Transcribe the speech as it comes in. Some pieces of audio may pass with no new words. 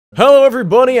Hello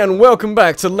everybody and welcome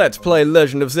back to Let's Play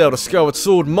Legend of Zelda Skyward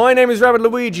Sword. My name is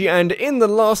Rabbidluigi and in the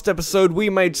last episode we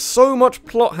made so much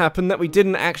plot happen that we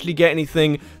didn't actually get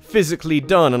anything physically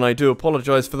done, and I do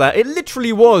apologize for that. It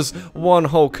literally was one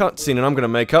whole cutscene, and I'm gonna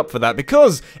make up for that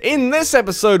because in this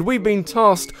episode we've been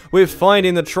tasked with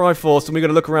finding the Triforce, and we're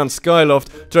gonna look around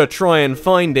Skyloft to try and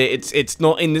find it. It's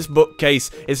not in this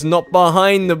bookcase, it's not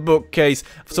behind the bookcase,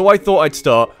 so I thought I'd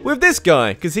start with this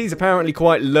guy, because he's apparently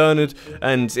quite learned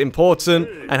and important,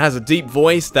 and has a deep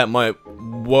voice that might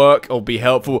work or be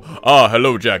helpful. Ah,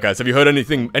 hello jackass, have you heard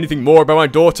anything more about my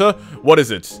daughter? What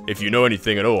is it? If you know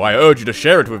anything at all, I urge you to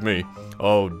share it with me.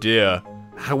 Oh dear.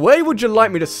 Where would you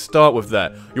like me to start with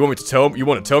that? You want to tell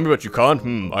me but you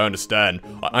can't? I understand.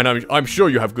 And I'm sure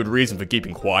you have good reason for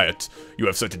keeping quiet. You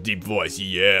have such a deep voice,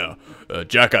 yeah.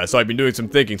 Jackass, I've been doing some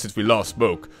thinking since we last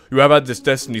spoke. You have had this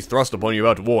destiny thrust upon you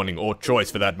without warning, or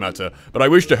choice for that matter, but I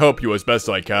wish to help you as best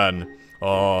I can.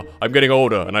 I'm getting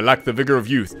older, and I lack the vigor of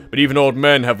youth, but even old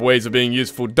men have ways of being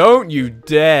useful. Don't you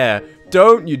dare!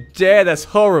 Don't you dare, that's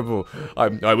horrible!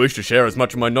 I wish to share as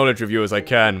much of my knowledge of you as I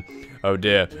can. Oh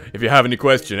dear. If you have any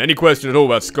question at all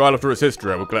about Skyloft or its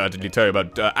history, I will gladly tell you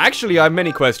about actually, I have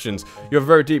many questions. You have a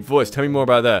very deep voice, tell me more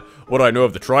about that. What I know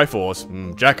of the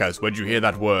Triforce? Jackass, where'd you hear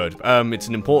that word? It's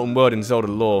an important word in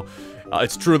Zelda lore.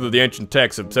 It's true that the ancient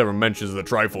texts have several mentions of the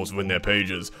Triforce within their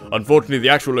pages. Unfortunately, the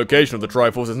actual location of the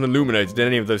Triforce isn't illuminated in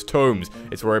any of those tomes.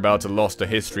 It's whereabouts lost to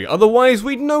history. Otherwise,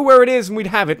 we'd know where it is and we'd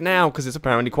have it now, because it's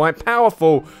apparently quite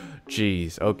powerful.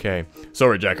 Jeez, okay.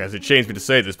 Sorry, Jackass, it shames me to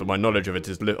say this, but my knowledge of it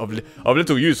is of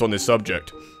little use on this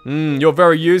subject. You're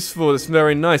very useful, that's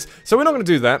very nice. So we're not going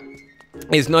to do that.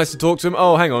 It's nice to talk to him.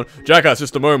 Oh, hang on. Jackass,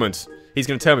 just a moment. He's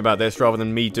going to tell me about this rather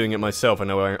than me doing it myself. I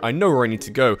know where I need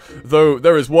to go. Though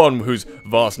there is one whose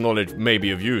vast knowledge may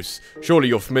be of use. Surely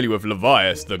you're familiar with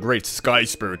Levias, the great sky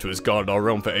spirit who has guarded our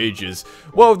realm for ages.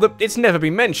 Well, it's never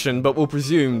been mentioned, but we'll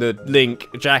presume that Link,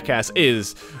 Jackass,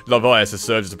 is. Levias has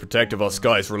served as a protector of our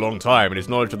skies for a long time, and his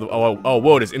knowledge of our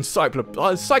world is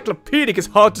encyclopedic. Is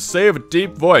hard to say with a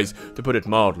deep voice, to put it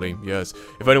mildly, yes.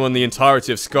 If anyone in the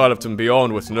entirety of Skyloft and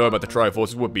beyond was to know about the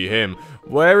Triforce, it would be him.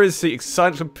 Where is the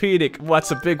encyclopedic?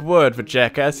 What's a big word for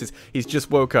Jackass? He's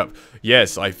just woke up.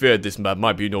 Yes, I feared this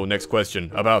might be your next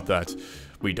question about that.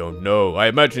 We don't know. I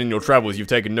imagine in your travels you've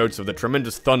taken notice of the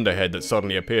tremendous thunderhead that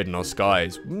suddenly appeared in our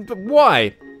skies. But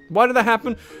why? Why did that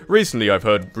happen? Recently I've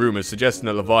heard rumors suggesting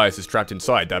that Levias is trapped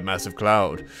inside that massive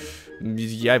cloud.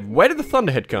 Yeah, where did the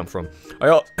thunderhead come from?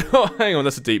 Oh, hang on,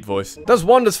 that's a deep voice. Does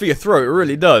wonders for your throat, it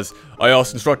really does. I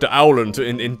asked Instructor Owlin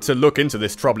to look into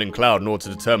this troubling cloud in order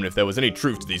to determine if there was any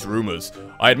truth to these rumors.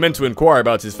 I had meant to inquire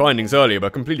about his findings earlier,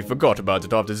 but completely forgot about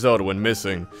it after Zelda went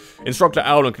missing. Instructor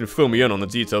Owlin can fill me in on the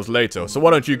details later, so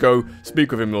why don't you go speak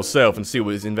with him yourself and see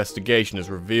what his investigation has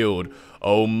revealed.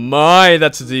 Oh my,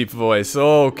 that's a deep voice.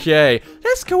 Okay,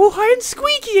 let's go all high and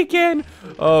squeaky again.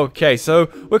 Okay, so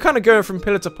we're kind of going from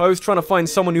pillar to post, trying to find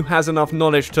someone who has enough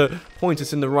knowledge to point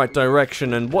us in the right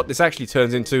direction, and what this actually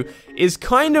turns into is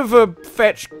kind of a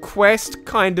fetch quest,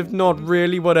 kind of not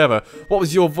really, whatever. What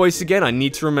was your voice again? I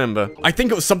need to remember. I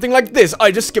think it was something like this.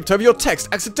 I just skipped over your text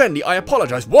accidentally. I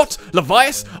apologize. What?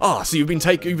 Levias? Ah, so you've been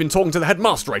talking to the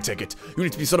headmaster, I take it. You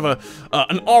need to be sort of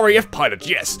an RAF pilot,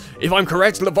 yes. If I'm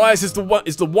correct, Levias is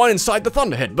the one inside the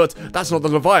Thunderhead, but that's not the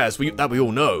Levias that we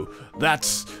all know.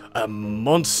 That's a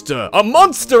monster. A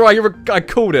monster! I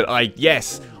called it.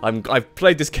 Yes. I've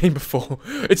played this game before.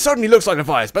 It certainly looks like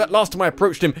Levias, but that last time I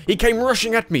approached him, he came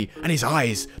rushing at me, and his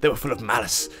eyes, they were full of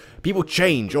malice. People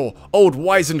change, or old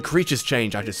wizened creatures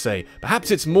change, I just say.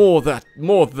 Perhaps it's more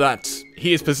that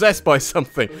he is possessed by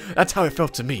something. That's how it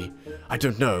felt to me. I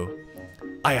don't know.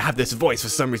 I have this voice for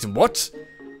some reason. What?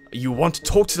 You want to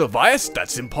talk to Levias?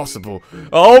 That's impossible.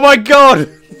 Oh my god!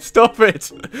 Stop it!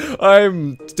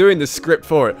 I'm doing the script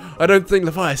for it. I don't think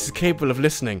Levias is capable of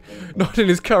listening. Not in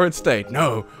his current state.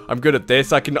 No, I'm good at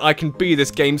this. I can be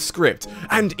this game's script.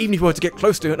 And even if you were to get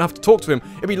close to it enough to talk to him,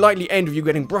 it'd be likely end with you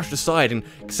getting brushed aside and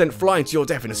sent flying to your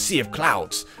death in a sea of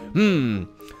clouds.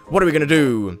 What are we gonna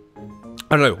do?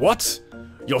 I don't know. What?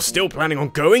 You're still planning on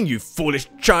going, you foolish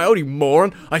child, you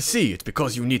moron? I see, it's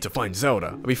because you need to find Zelda.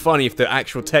 It'd be funny if the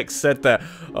actual text said that.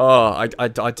 Oh, I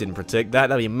didn't predict that.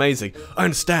 That'd be amazing. I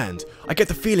understand. I get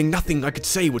the feeling nothing I could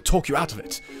say would talk you out of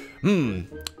it.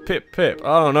 Pip,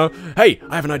 I don't know. Hey,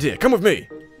 I have an idea. Come with me.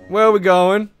 Where are we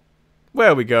going? Where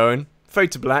are we going?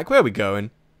 Fade to black, where are we going?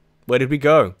 Where did we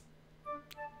go?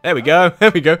 There we go,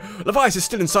 there we go. Levias is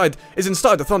still inside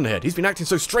the Thunderhead. He's been acting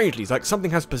so strangely, like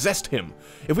something has possessed him.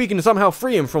 If we can somehow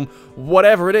free him from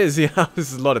whatever it is, yeah,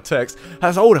 this is a lot of text,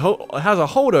 has a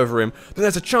hold over him, then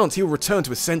there's a chance he will return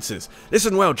to his senses.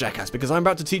 Listen well, jackass, because I'm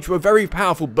about to teach you a very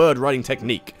powerful bird riding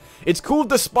technique. It's called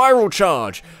the Spiral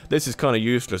Charge. This is kind of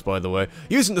useless, by the way.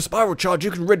 Using the Spiral Charge, you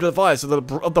can rid Levias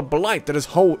of the blight that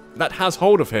has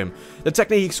hold of him. The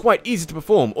technique is quite easy to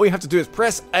perform. All you have to do is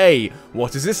press A.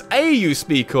 What is this A you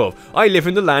speak of? I live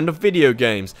in the land of video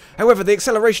games. However, the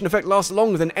acceleration effect lasts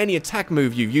longer than any attack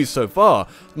move you've used so far.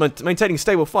 Maintaining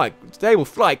stable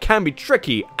flight can be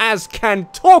tricky, as can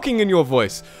talking in your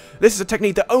voice. This is a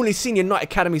technique that only senior Knight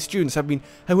Academy students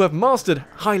who have mastered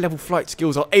high-level flight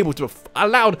skills are able to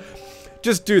allowed.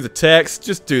 Just do the text.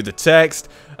 Just do the text.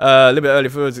 A little bit early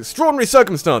for an extraordinary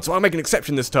circumstance, so I'll make an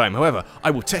exception this time. However, I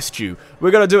will test you.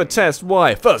 We're going to do a test.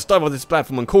 Why? First, dive on this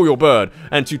platform and call your bird.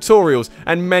 And tutorials.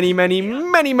 And many, many,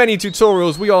 many, many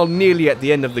tutorials. We are nearly at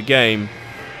the end of the game.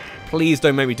 Please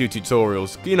don't make me do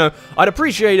tutorials. You know, I'd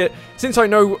appreciate it. Since I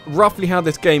know roughly how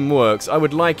this game works, I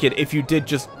would like it if you did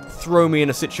just throw me in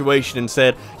a situation and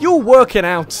said, "You'll work it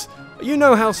out. You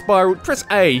know how spiral. Press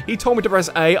A." He told me to press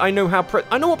A. I know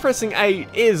what pressing A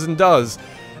is and does.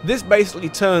 This basically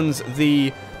turns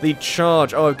the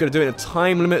charge. Oh, I've got to do it in a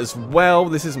time limit as well.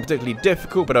 This isn't particularly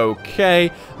difficult, but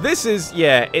okay. This is,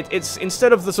 yeah, it's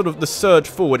instead of the sort of the surge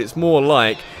forward, it's more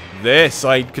like this.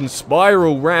 I can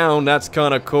spiral round. That's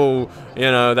kind of cool.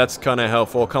 You know, that's kind of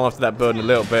helpful. I'll come after that bird in a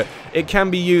little bit. It can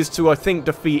be used to, I think,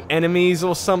 defeat enemies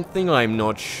or something. I'm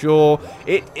not sure.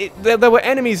 There were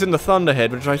enemies in the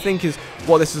Thunderhead, which I think is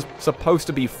what this is supposed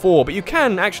to be for. But you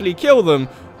can actually kill them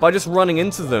by just running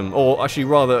into them, or actually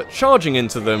rather charging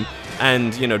into them,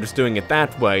 and, you know, just doing it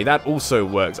that way. That also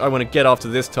works. I want to get after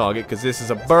this target, because this is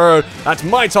a bird. That's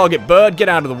my target, bird. Get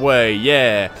out of the way.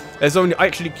 Yeah. I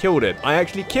actually killed it. I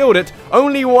actually killed it.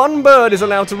 Only one bird is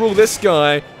allowed to rule this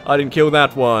sky. I didn't kill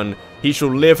that one. He shall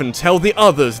live and tell the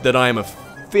others that I am a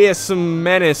fearsome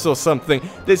menace or something.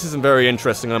 This isn't very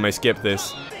interesting. I may skip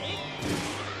this.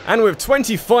 And with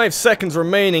 25 seconds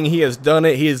remaining, he has done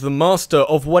it. He is the master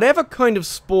of whatever kind of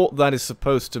sport that is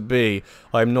supposed to be.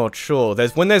 I'm not sure.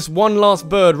 When there's one last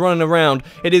bird running around,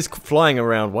 it is flying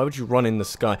around. Why would you run in the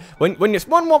sky? When there's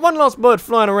one last bird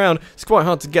flying around, it's quite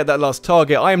hard to get that last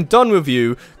target. I am done with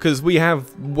you, because we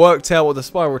have worked out what the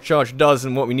Spiral Charge does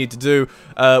and what we need to do.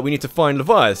 We need to find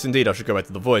Levias. Indeed, I should go back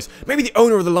to the voice. Maybe the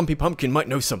owner of the Lumpy Pumpkin might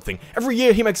know something. Every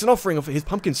year, he makes an offering of his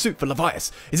pumpkin soup for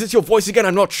Levias. Is this your voice again?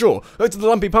 I'm not sure. Go to the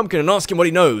Lumpy Pumpkin and ask him what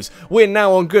he knows. We're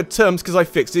now on good terms because I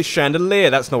fixed his chandelier.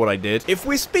 That's not what I did. If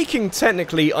we're speaking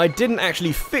technically, I didn't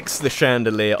actually fix the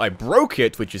chandelier. I broke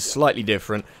it, which is slightly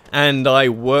different, and I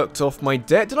worked off my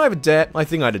debt. Did I have a debt? I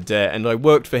think I had a debt, and I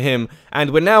worked for him,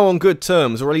 and we're now on good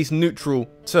terms, or at least neutral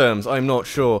terms. I'm not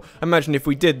sure. Imagine if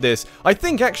we did this. I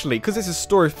think actually, because this is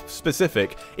story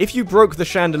specific, if you broke the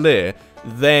chandelier,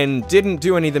 then didn't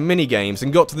do any of the mini-games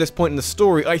and got to this point in the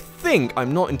story, I think,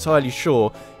 I'm not entirely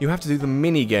sure, you have to do the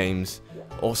mini-games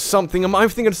or something. Am I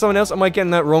thinking of someone else? Am I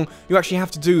getting that wrong? You actually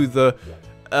have to do the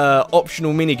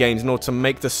optional mini-games in order to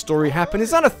make the story happen. Is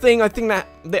that a thing? I think that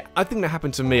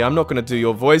happened to me. I'm not going to do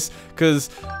your voice because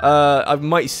I'm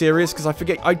mighty serious, because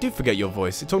I do forget your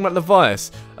voice. You're talking about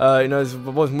Levias. You know, I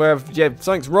wasn't aware of, yeah,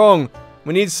 something's wrong.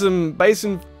 We need some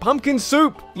basin pumpkin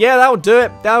soup. Yeah, that'll do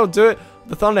it. That'll do it.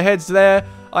 The Thunderhead's there.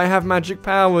 I have magic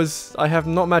powers. I have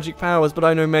not magic powers, but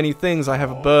I know many things. I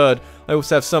have a bird. I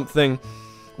also have something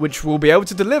which will be able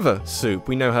to deliver soup.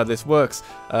 We know how this works.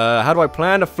 How do I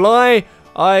plan to fly?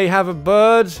 I have a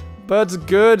bird. Birds are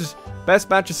good. Best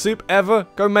batch of soup ever.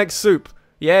 Go make soup.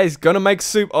 Yeah, he's gonna make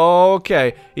soup. Oh,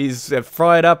 okay. He's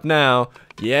fried up now.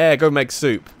 Yeah, go make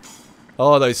soup.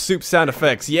 Oh, those soup sound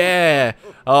effects. Yeah.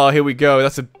 Oh, here we go.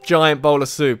 That's a giant bowl of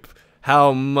soup.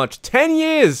 How much? 10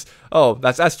 years! Oh,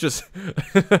 that's just...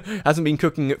 hasn't been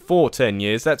cooking it for 10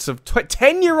 years. That's a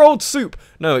 10-year-old soup!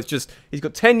 No, it's just... He's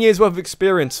got 10 years worth of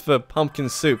experience for pumpkin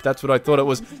soup. That's what I thought it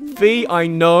was. Fee, I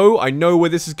know where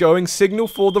this is going. Signal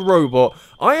for the robot.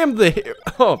 I am the...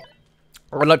 Oh,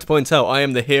 I'd like to point out, I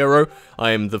am the hero,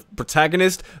 I am the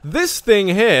protagonist. This thing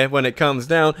here, when it comes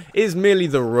down, is merely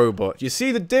the robot. You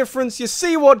see the difference? You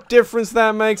see what difference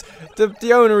that makes?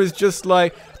 The owner is just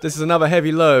like, this is another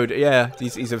heavy load. Yeah,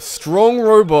 he's a strong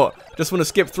robot. Just want to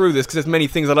skip through this, because there's many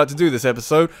things I'd like to do this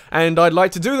episode, and I'd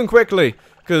like to do them quickly.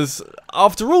 Because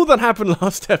after all that happened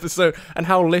last episode, and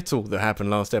how little that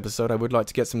happened last episode, I would like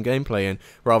to get some gameplay in,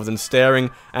 rather than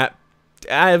staring at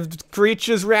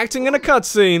creatures reacting in a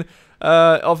cutscene.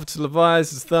 Offer to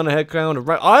Levias' Thunderhead crown, an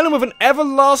island with an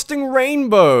everlasting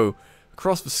rainbow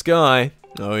across the sky.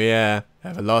 Oh yeah,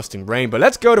 Everlasting Rainbow.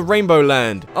 Let's go to Rainbow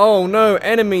Land. Oh no,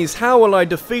 enemies. How will I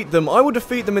defeat them? I will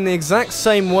defeat them in the exact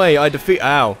same way I defeat...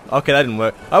 Ow. Okay, that didn't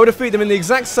work. I will defeat them in the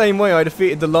exact same way I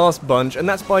defeated the last bunch, and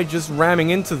that's by just ramming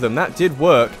into them. That did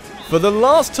work. For the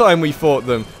last time we fought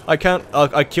them, I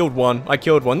killed one. I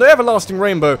killed one. The Everlasting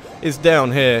Rainbow is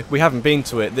down here. We haven't been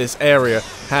to it. This area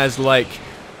has, like,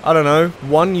 I don't know,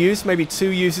 1 use, maybe 2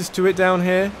 uses to it down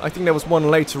here. I think there was one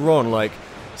later on, like...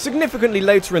 significantly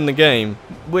later in the game.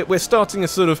 We're starting a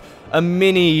sort of a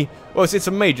mini... Well, it's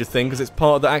a major thing because it's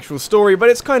part of the actual story, but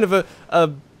it's kind of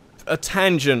a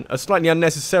tangent, a slightly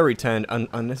unnecessary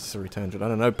unnecessary tangent, I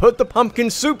don't know. Put the pumpkin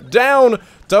soup down!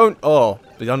 Don't... Oh,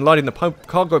 unloading the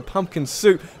cargo pumpkin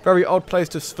soup. Very odd place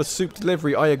for soup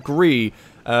delivery, I agree.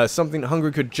 Something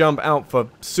hungry could jump out for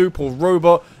soup or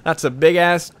robot. That's a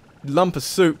big-ass lump of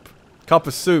soup. Cup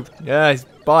of soup. Yeah,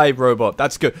 bye, robot.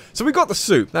 That's good. So we got the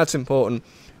soup. That's important.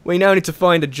 We now need to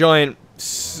find a giant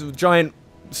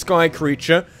sky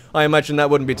creature. I imagine that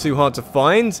wouldn't be too hard to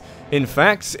find. In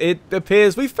fact, it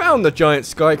appears we found the giant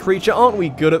sky creature. Aren't we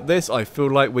good at this? I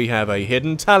feel like we have a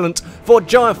hidden talent for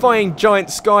finding giant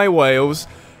sky whales.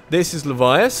 This is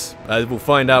Levias, as we'll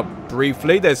find out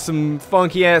briefly. There's some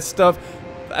funky ass stuff.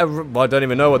 I don't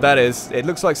even know what that is. It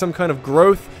looks like some kind of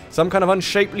growth. Some kind of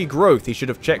unshapely growth. He should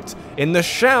have checked in the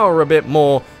shower a bit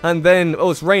more. And then, oh,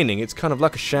 it's raining. It's kind of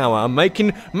like a shower. I'm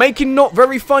making not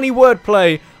very funny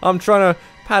wordplay. I'm trying to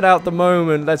pad out the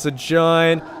moment. That's a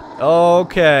giant...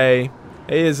 Okay.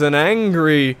 It is an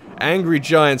angry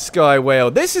giant sky whale.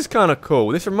 This is kind of cool.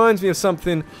 This reminds me of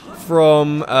something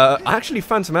from, actually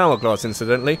Phantom Hourglass,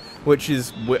 incidentally, which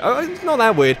is, it's not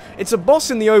that weird. It's a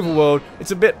boss in the overworld.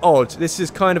 It's a bit odd. This is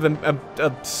kind of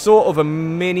a sort of a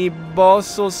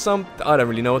mini-boss or something. I don't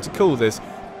really know what to call this.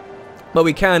 But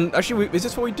we can, actually, is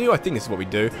this what we do? I think this is what we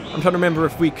do. I'm trying to remember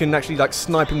if we can actually, like,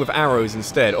 snipe him with arrows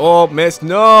instead. Oh, missed.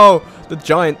 No! The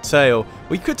giant tail.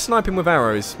 We could snipe him with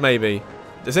arrows, maybe.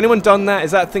 Has anyone done that?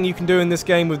 Is that a thing you can do in this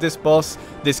game with this boss?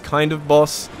 This kind of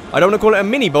boss? I don't want to call it a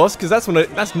mini-boss, because that's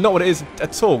not what it is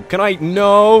at all. Can I?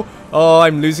 No! Oh,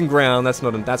 I'm losing ground. That's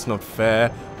not fair.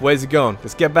 Where's it gone?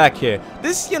 Let's get back here.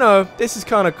 This, you know, this is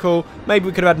kind of cool. Maybe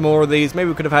we could have had more of these. Maybe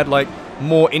we could have had, like,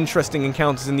 more interesting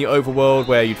encounters in the overworld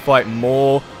where you'd fight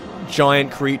more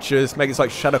giant creatures. Maybe it's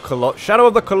like Shadow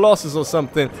of the Colossus or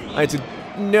something. I need to...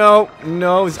 No,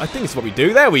 I think it's what we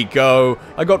do. There we go.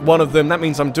 I got one of them. That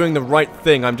means I'm doing the right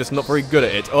thing. I'm just not very good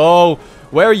at it. Oh,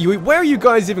 where are you? Where are you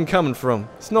guys even coming from?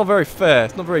 It's not very fair.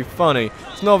 It's not very funny.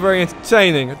 It's not very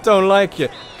entertaining. I don't like it.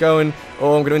 Going.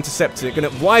 Oh, I'm going to intercept it.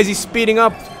 Why is he speeding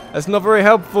up? That's not very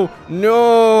helpful.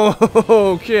 No.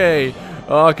 Okay.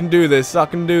 Oh, I can do this. I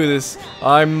can do this.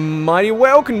 I mighty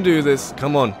well can do this.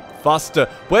 Come on. Faster.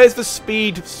 Where's the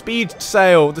speed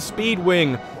sail? The speed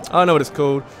wing. I don't know what it's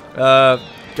called.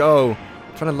 Go.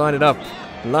 I'm trying to line it up.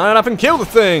 Line it up and kill the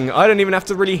thing! I don't even have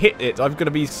to really hit it. I've got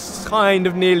to be kind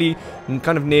of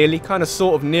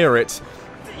sort of near it.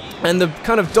 And the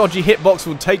kind of dodgy hitbox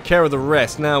will take care of the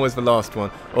rest. Now is the last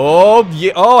one. Oh,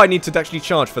 yeah. Oh, I need to actually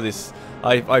charge for this.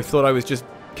 I thought I was just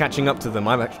catching up to them.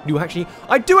 I do actually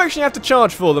have to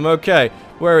charge for them. Okay.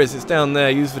 Where is it? It's down there.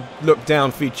 Use the look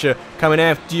down feature. Coming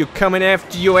after you,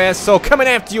 asshole. Coming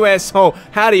after you, asshole.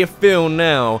 How do you feel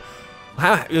now?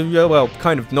 Well,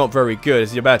 kind of not very good,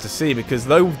 as you're about to see, because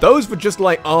those were just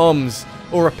like arms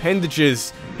or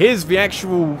appendages. Here's the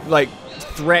actual, like,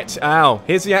 threat. Ow.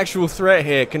 Here's the actual threat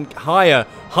here.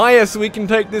 Higher so we can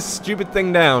take this stupid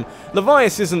thing down.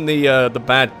 Levias isn't the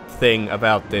bad thing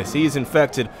about this. He's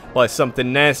infected by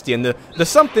something nasty, and the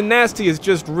something nasty has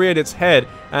just reared its head,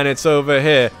 and it's over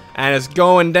here, and it's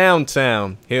going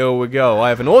downtown. Here we go. I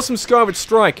have an awesome Skyward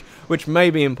Strike, which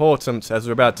may be important, as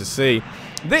we're about to see.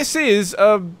 This is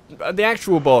the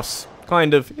actual boss,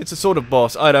 kind of. It's a sort of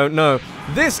boss, I don't know.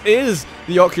 This is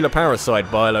the Ocular Parasite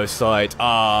Bilosight.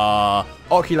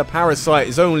 Ocular Parasite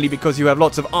is only because you have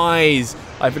lots of eyes.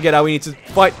 I forget how we need to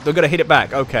fight. They're gonna hit it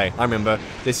back. Okay, I remember.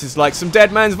 This is like some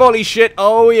Dead Man's Volley shit.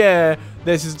 Oh yeah.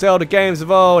 This is Zelda games of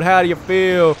old. How do you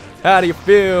feel? How do you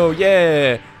feel?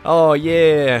 Yeah. Oh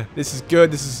yeah. This is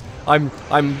good. This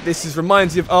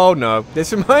reminds you of... Oh no.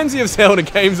 This reminds you of Zelda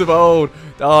games of old.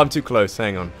 Oh, I'm too close.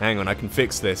 Hang on. I can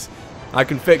fix this.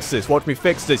 Watch me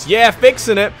fix this. Yeah,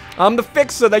 fixing it. I'm the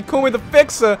fixer. They call me the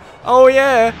fixer. Oh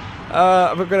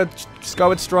yeah. We're gonna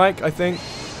Skyward Strike, I think.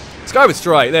 Skyward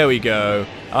Strike. There we go.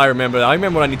 I remember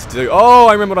what I need to do. Oh,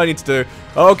 I remember what I need to do.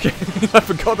 Okay. I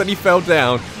forgot that he fell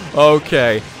down.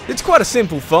 Okay. It's quite a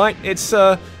simple fight. It's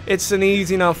an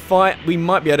easy enough fight. We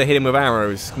might be able to hit him with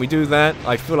arrows. Can we do that?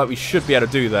 I feel like we should be able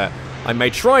to do that. I may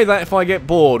try that if I get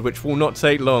bored, which will not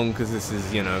take long, because this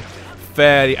is, you know,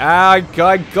 fairly...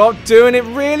 I got doing it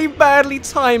really badly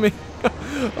timing.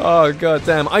 Oh, god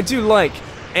damn. I do like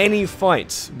any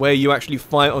fight where you actually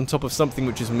fight on top of something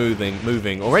which is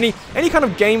moving, or any kind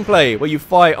of gameplay where you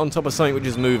fight on top of something which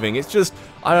is moving. It's just,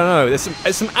 I don't know,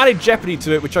 there's some added jeopardy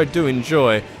to it which I do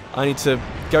enjoy. I need to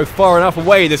go far enough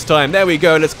away this time. There we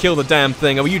go, let's kill the damn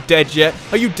thing. Are you dead yet?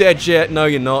 Are you dead yet? No,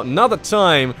 you're not. Another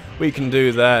time, we can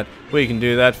do that. We can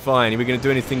do that fine. Are we going to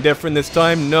do anything different this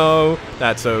time? No,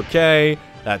 that's okay.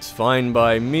 That's fine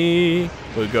by me.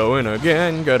 We'll go in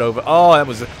again. Get over. Oh,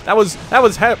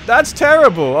 that's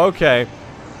terrible. Okay.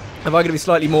 Am I going to be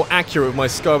slightly more accurate with my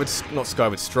not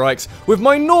Skyward strikes, with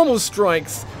my normal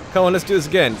strikes? Come on, let's do this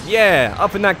again. Yeah,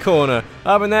 up in that corner.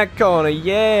 Up in that corner.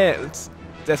 Yeah.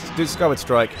 Let's do Skyward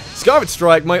strike. Skyward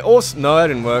strike. My awesome. No, that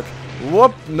didn't work.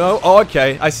 Whoop. No. Oh,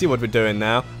 okay. I see what we're doing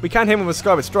now. We can hit him with a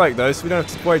Skyward strike though, so we don't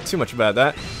have to worry too much about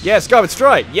that. Yeah, Skyward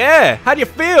strike. Yeah. How do you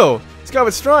feel?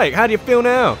 Skyward strike. How do you feel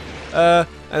now? And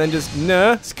then just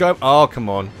Skyward. Oh, come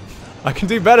on. I can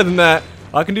do better than that.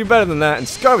 I can do better than that. And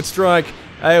Skyward strike.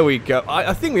 There we go.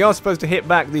 I think we are supposed to hit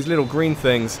back these little green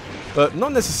things, but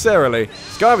not necessarily.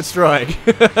 Skyward strike.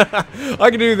 I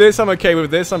can do this. I'm okay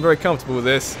with this. I'm very comfortable with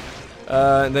this.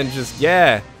 And then just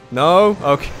no.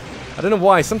 Okay. I don't know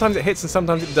why. Sometimes it hits and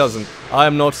sometimes it doesn't. I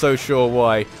am not so sure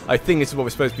why. I think this is what we're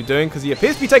supposed to be doing because he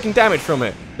appears to be taking damage from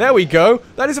it. There we go.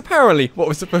 That is apparently what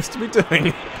we're supposed to be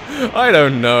doing. I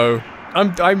don't know.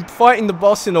 I'm fighting the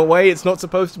boss in a way it's not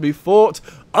supposed to be fought.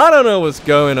 I don't know what's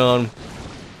going on.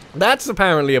 That's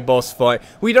apparently a boss fight.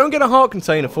 We don't get a heart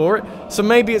container for it, so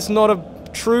maybe it's not a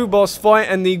true boss fight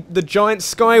and the giant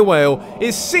sky whale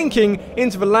is sinking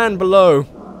into the land below.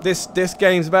 This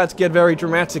game's about to get very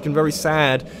dramatic and very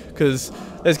sad because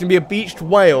there's going to be a beached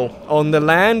whale on the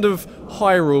land of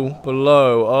Hyrule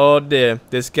below. Oh dear,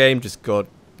 this game just got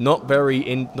not very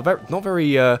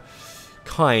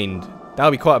kind. That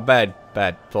would be quite a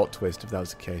bad plot twist if that was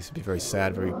the case. It'd be very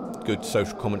sad, very good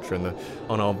social commentary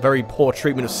on our very poor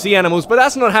treatment of sea animals, but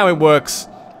that's not how it works.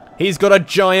 He's got a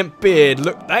giant beard.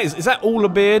 Look, is that all a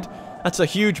beard? That's a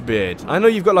huge beard. I know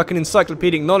you've got like an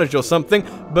encyclopedic knowledge or something,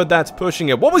 but that's pushing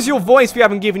it. What was your voice? We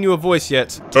haven't given you a voice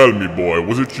yet. Tell me, boy,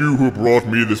 was it you who brought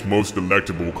me this most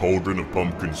delectable cauldron of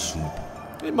pumpkin soup?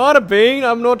 It might have been,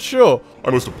 I'm not sure. I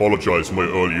must apologize for my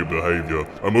earlier behavior.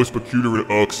 A most peculiar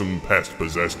and irksome pest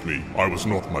possessed me. I was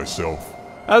not myself.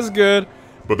 That's good.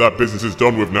 But that business is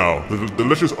done with now. The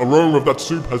delicious aroma of that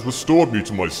soup has restored me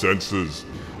to my senses.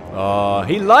 Ah,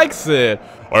 he likes it.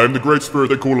 I am the great spirit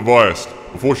they call Leviathan.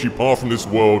 Before she parted from this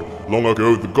world, long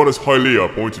ago, the goddess Hylia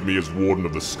appointed me as warden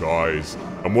of the skies.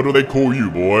 And what do they call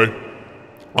you, boy?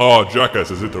 Ah,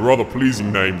 Jackass, is it a rather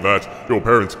pleasing name that? Your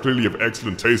parents clearly have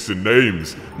excellent taste in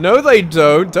names. No, they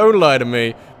don't. Don't lie to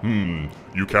me.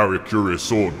 You carry a curious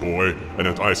sword, boy, and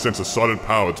I sense a silent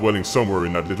power dwelling somewhere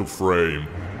in that little frame.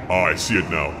 Ah, I see it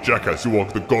now. Jackass, you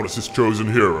are the goddess's chosen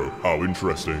hero. How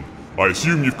interesting. I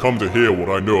assume you've come to hear what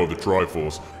I know of the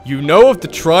Triforce. You know of the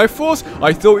Triforce?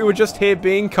 I thought we were just here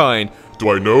being kind. Do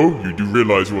I know? You do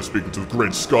realize you are speaking to the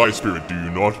great Sky Spirit, do you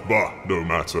not? Bah, no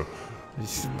matter.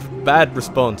 Bad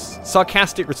response.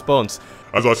 Sarcastic response.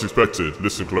 As I suspected,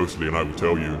 listen closely and I will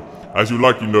tell you. As you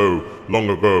likely know, long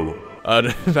ago...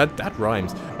 that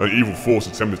rhymes. An evil force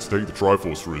attempted to take the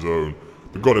Triforce for his own.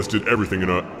 The goddess did everything in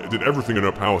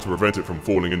her power to prevent it from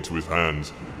falling into his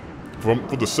hands. For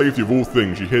the safety of all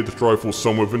things, she hid the Triforce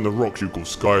somewhere within the rocks you call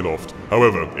Skyloft.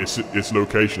 However, its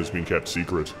location has been kept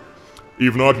secret.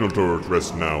 Even I do not know its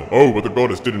rest now. Oh, but the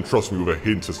goddess did entrust me with a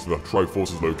hint as to the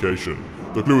Triforce's location.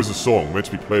 The clue is a song meant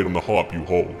to be played on the harp you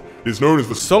hold. It is known as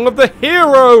the Song of the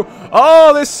Hero!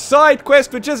 Oh, this side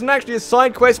quest, which isn't actually a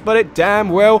side quest, but it damn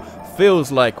well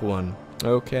feels like one.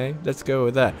 Okay, let's go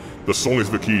with that. The song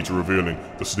is the key to revealing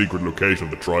the secret location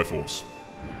of the Triforce.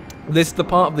 This is the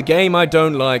part of the game I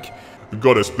don't like. The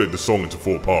goddess split the song into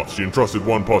 4 parts. She entrusted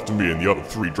one part to me and the other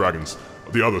to the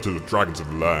dragons of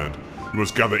the land. You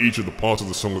must gather each of the parts of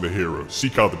the Song of the Hero,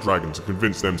 seek out the dragons and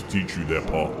convince them to teach you their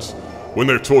parts. When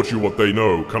they've taught you what they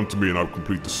know, come to me and I will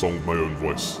complete the song with my own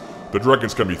voice. The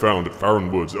dragons can be found at Farron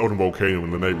Woods, Elden Volcano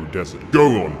and the neighboring desert.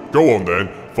 Go on then,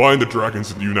 find the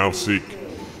dragons that you now seek.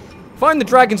 Find the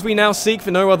dragons we now seek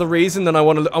for no other reason than I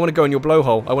want to go in your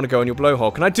blowhole. I want to go in your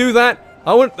blowhole. Can I do that?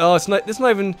 It's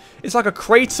not even, it's like a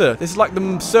crater. This is like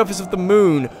the surface of the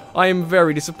moon. I am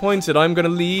very disappointed. I'm gonna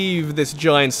leave this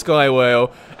giant sky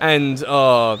whale and,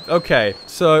 okay.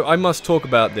 So, I must talk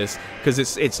about this,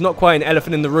 because it's not quite an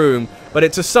elephant in the room, but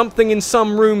it's a something in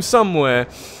some room somewhere.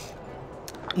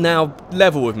 Now,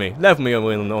 level with me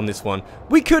on this one.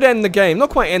 We could end the game,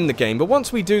 not quite end the game, but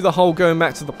once we do the whole going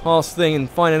back to the past thing and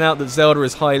finding out that Zelda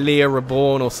is Hylia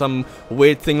reborn or some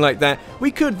weird thing like that, we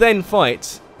could then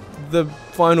fight the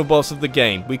final boss of the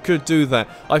game. We could do that.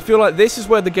 I feel like this is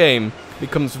where the game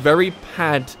becomes very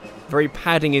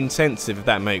padding intensive, if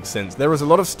that makes sense. There is a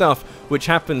lot of stuff which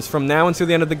happens from now until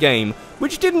the end of the game,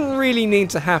 which didn't really need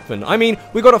to happen. I mean,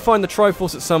 we got to find the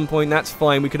Triforce at some point, that's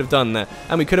fine, we could have done that.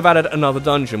 And we could have added another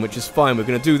dungeon, which is fine, we're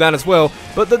going to do that as well.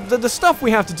 But the stuff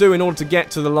we have to do in order to get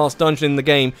to the last dungeon in the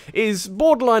game is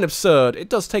borderline absurd. It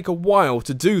does take a while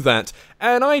to do that,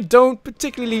 and I don't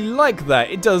particularly like that.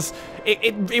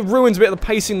 It ruins a bit of the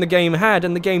pacing the game had,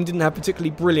 and the game didn't have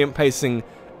particularly brilliant pacing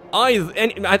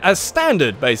as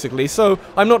standard, basically. So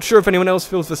I'm not sure if anyone else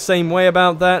feels the same way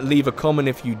about that. Leave a comment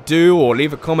if you do, or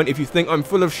leave a comment if you think I'm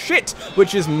full of shit,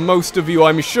 which is most of you,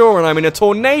 I'm sure, and I'm in a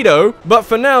tornado. But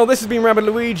for now, this has been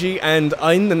Rabbidluigi, and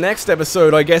in the next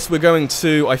episode, I guess we're going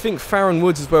to, I think Farron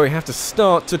Woods is where we have to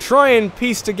start to try and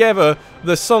piece together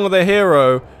the Song of the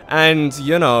Hero and,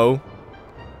 you know,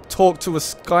 talk to a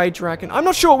sky dragon. I'm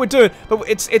not sure what we're doing, but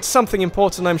it's something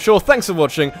important, I'm sure. Thanks for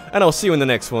watching, and I'll see you in the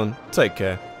next one. Take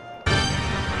care.